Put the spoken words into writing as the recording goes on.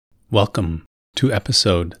Welcome to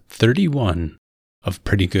episode 31 of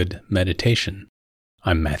Pretty Good Meditation.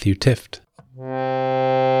 I'm Matthew Tift.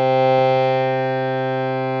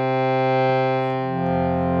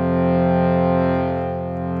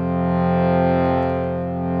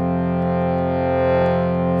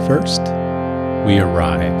 First, we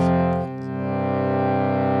arrive.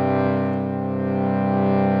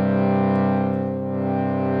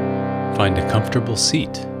 Find a comfortable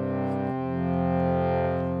seat.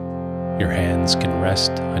 Your hands can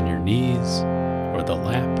rest on your knees or the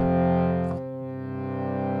lap.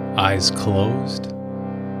 Eyes closed,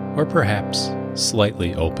 or perhaps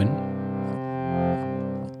slightly open.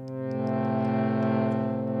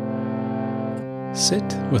 Sit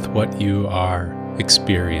with what you are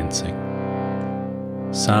experiencing.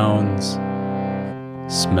 Sounds,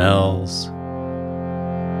 smells,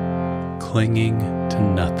 clinging to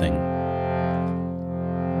nothing.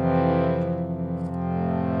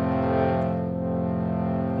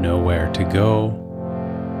 Nowhere to go,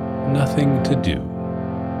 nothing to do.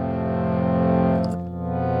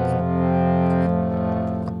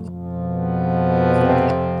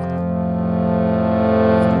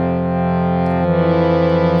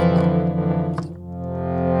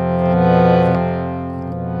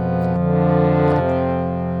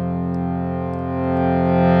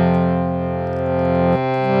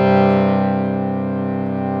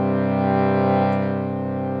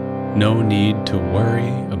 No need to worry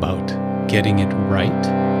about getting it right.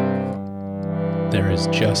 There is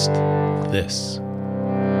just this.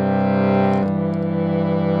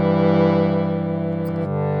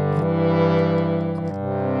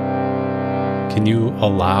 Can you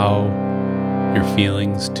allow your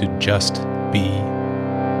feelings to just be?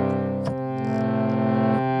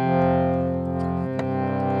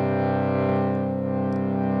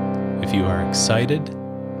 If you are excited,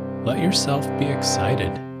 let yourself be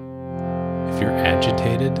excited. If you're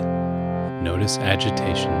agitated, notice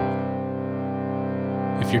agitation.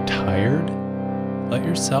 If you're tired, let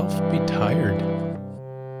yourself be tired.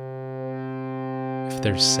 If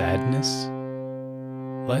there's sadness,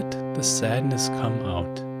 let the sadness come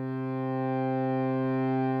out.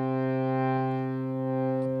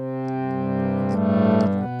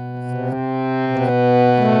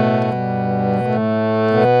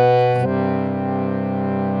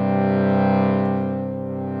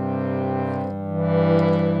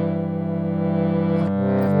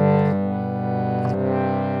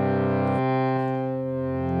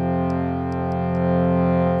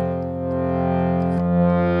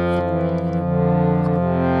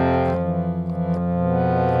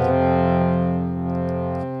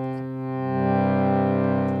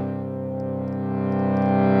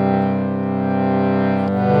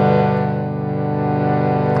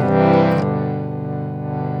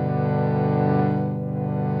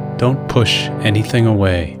 Don't push anything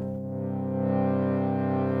away.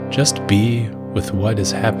 Just be with what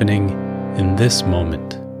is happening in this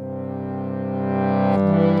moment.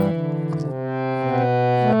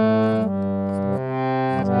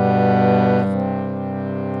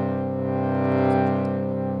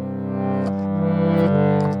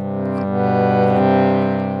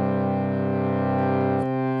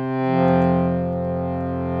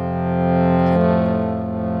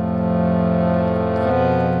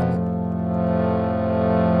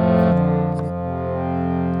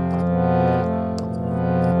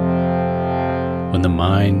 When the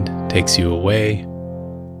mind takes you away,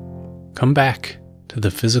 come back to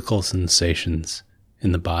the physical sensations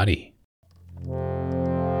in the body.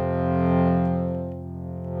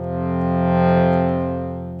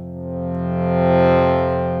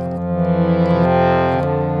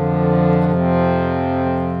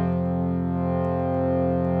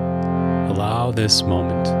 Allow this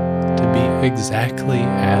moment to be exactly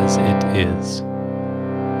as it is.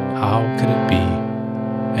 How could it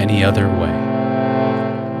be any other way?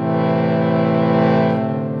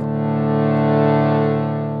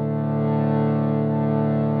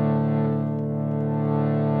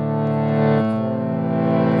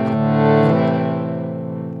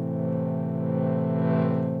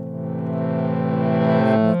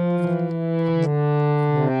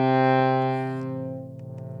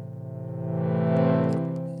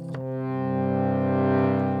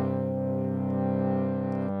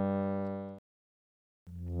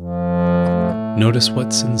 Notice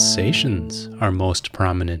what sensations are most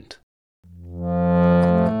prominent.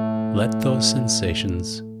 Let those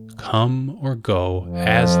sensations come or go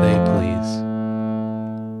as they please.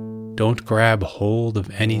 Don't grab hold of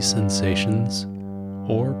any sensations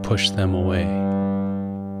or push them away.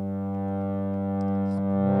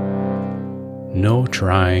 No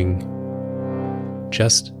trying,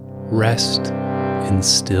 just rest in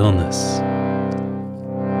stillness.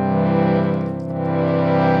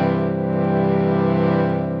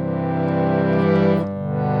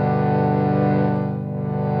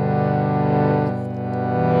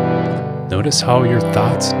 Notice how your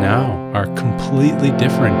thoughts now are completely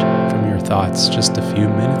different from your thoughts just a few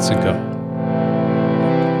minutes ago.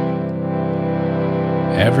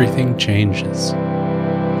 Everything changes.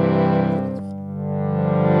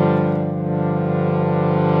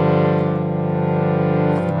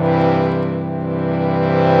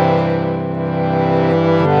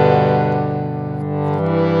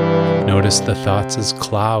 Notice the thoughts as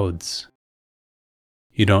clouds.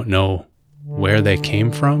 You don't know where they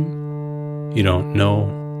came from. You don't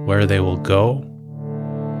know where they will go.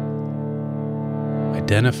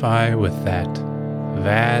 Identify with that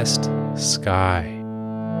vast sky.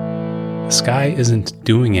 The sky isn't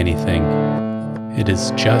doing anything. It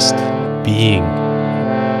is just being.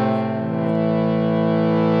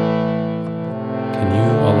 Can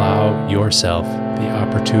you allow yourself the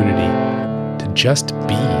opportunity to just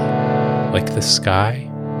be like the sky?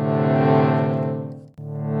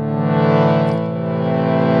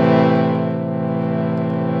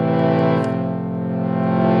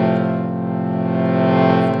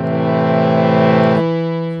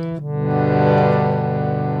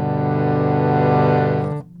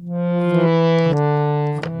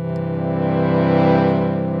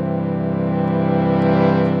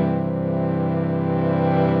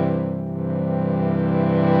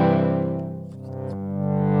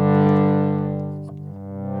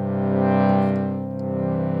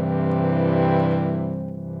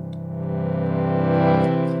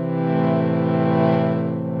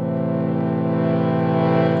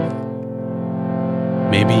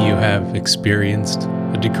 Maybe you have experienced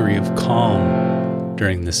a degree of calm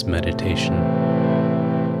during this meditation.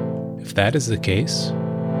 If that is the case,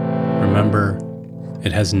 remember,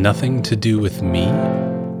 it has nothing to do with me.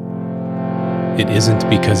 It isn't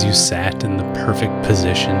because you sat in the perfect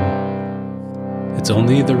position. It's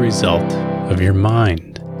only the result of your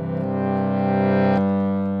mind.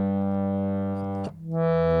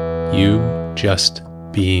 You just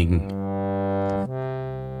being.